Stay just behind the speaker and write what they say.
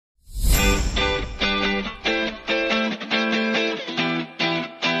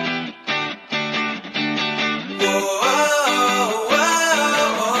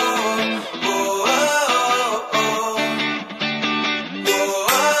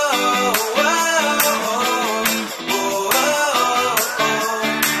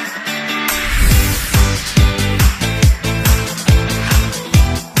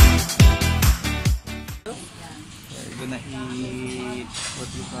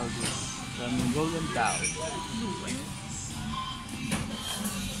Aldi. From Golden Cow.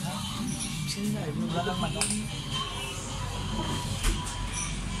 Sino? Wala kang manok.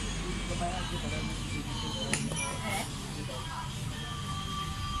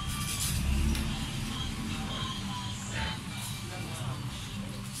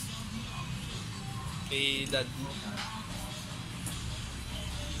 Kay Dad.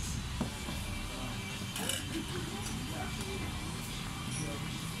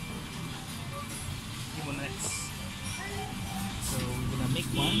 Next. So we're gonna make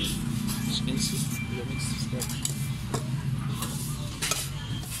one. As you can see, we're gonna mix this stuff.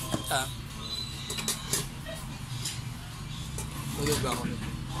 Tulog ako nito.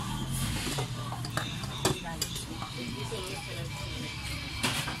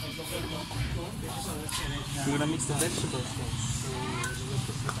 We're gonna mix the vegetables, guys.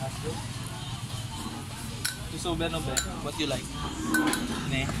 So sobra no ba? What you like?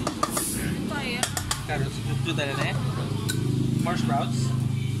 Ne? Kaya. Carrots, ito tayo na eh. More sprouts.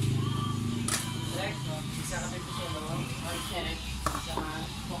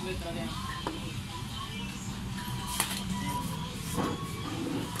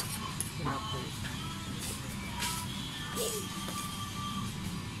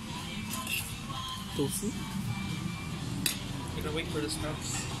 Tofu. Gonna wait for the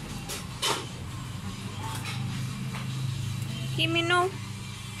sprouts. Himino.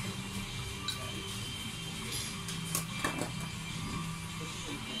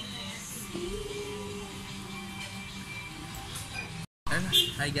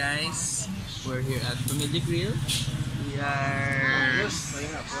 Hi guys, we're here at PAMILYA Grill. We are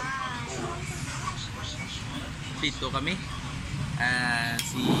dito kami.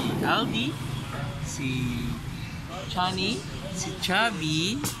 Si Aldi, si Chani, si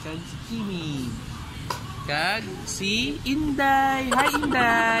Chubby, kag si Kimi, kag si Inday. Hi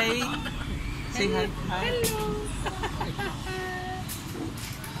Inday. Say hi. Hello.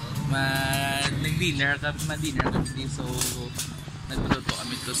 Nag-dinner kami, so nagluto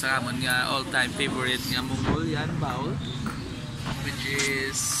kami to sa amon nga all-time favorite nga Mongolian bowl, which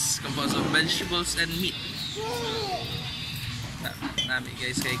is composed of vegetables and meat. Nami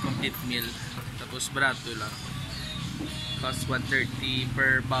guys, kay complete meal, tapos barato lang, cost 130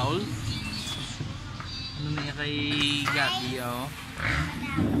 per bowl. Ano na yan kay Gabi, oh?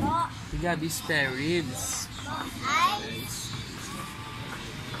 Si Gabi spare ribs.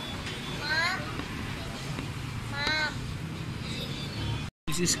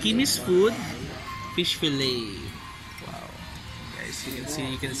 This is Kimi's food, fish fillet. Wow, guys,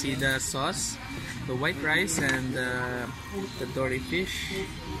 you can see the sauce, the white rice, and the dory fish.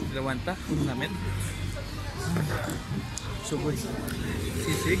 Lawanta, namin. Super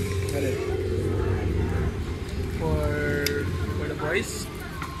sisig. For the boys,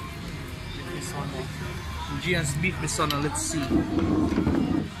 Gian's beef risotto. Let's see.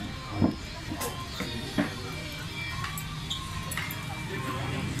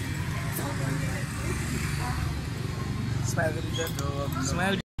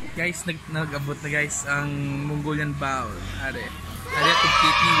 Smile guys, nag-abot na guys ang Mongolian bowl. Are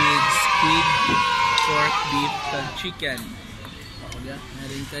completely with squid, pork, beef, and chicken.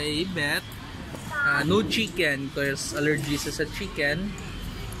 Meron kay Bet. No chicken because allergy sa chicken.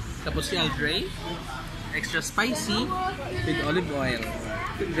 Tapos si Aldre, extra spicy with olive oil.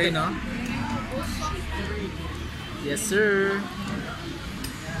 Aldre, no? Yes sir.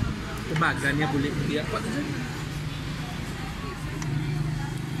 Tumagan niya bulit niya.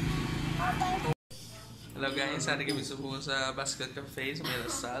 Hello guys, sana kami subukan sa BASCON Cafe sa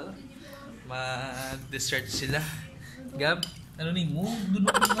Lasal. Mag-dessert sila. Gab, ano ni mo? Doon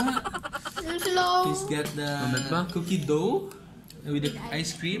ako na. He's got the cookie dough with the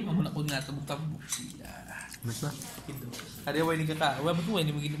ice cream. Amo na ko nga tabuk-tabuk siya. Mas ba? Cookie dough. Ari way ni kaka. Wa ba ko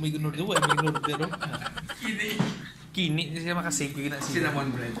may gunor do, may gunor pero. Kini siya makasave ko na siya.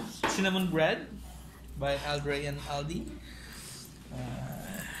 Cinnamon bread by Aldre and Aldi.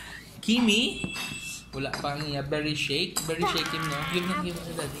 Kimi, wala pang berry shake. Berry shake him, no? Give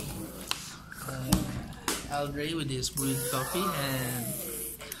na daddy. Aldre with his brewed coffee and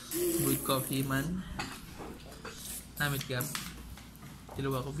brewed coffee man. Namit Gab.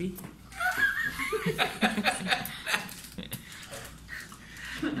 Tilawa ko bi.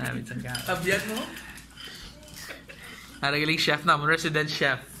 Namit sang Gab. Abyan mo? Galing chef na, resident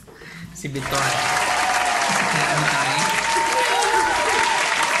chef. Si Binton. Ano tayo?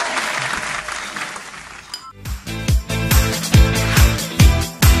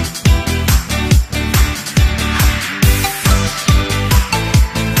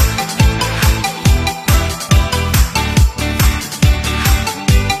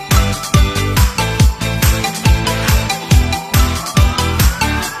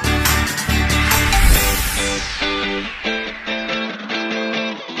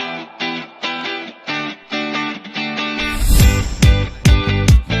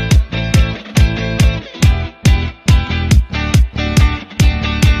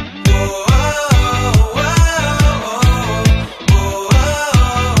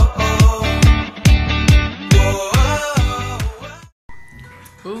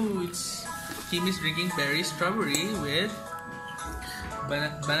 fruits. Kimmy's drinking berry strawberry with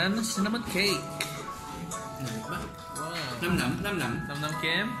banana cinnamon cake. Wow. Nam, Nam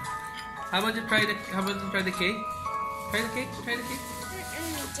Kim. How about you try the cake? Try the cake. Okay.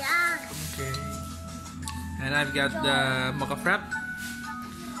 And I've got the mocha frap.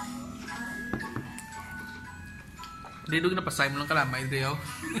 Hindi doon napasay mo lang kalamay, Deo.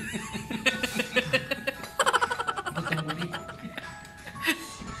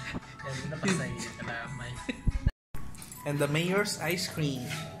 And the mayor's ice cream.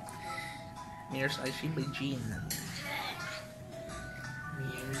 Mayor's ice cream by Jean.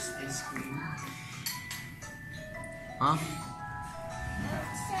 Mayor's ice cream. Huh?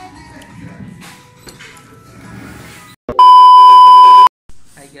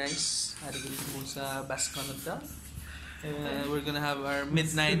 Hi guys, hari guys mo sa BASCON Hotel. We're gonna have our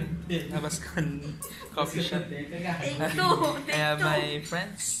midnight BASCON coffee shop. I have my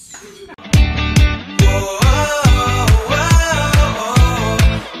friends.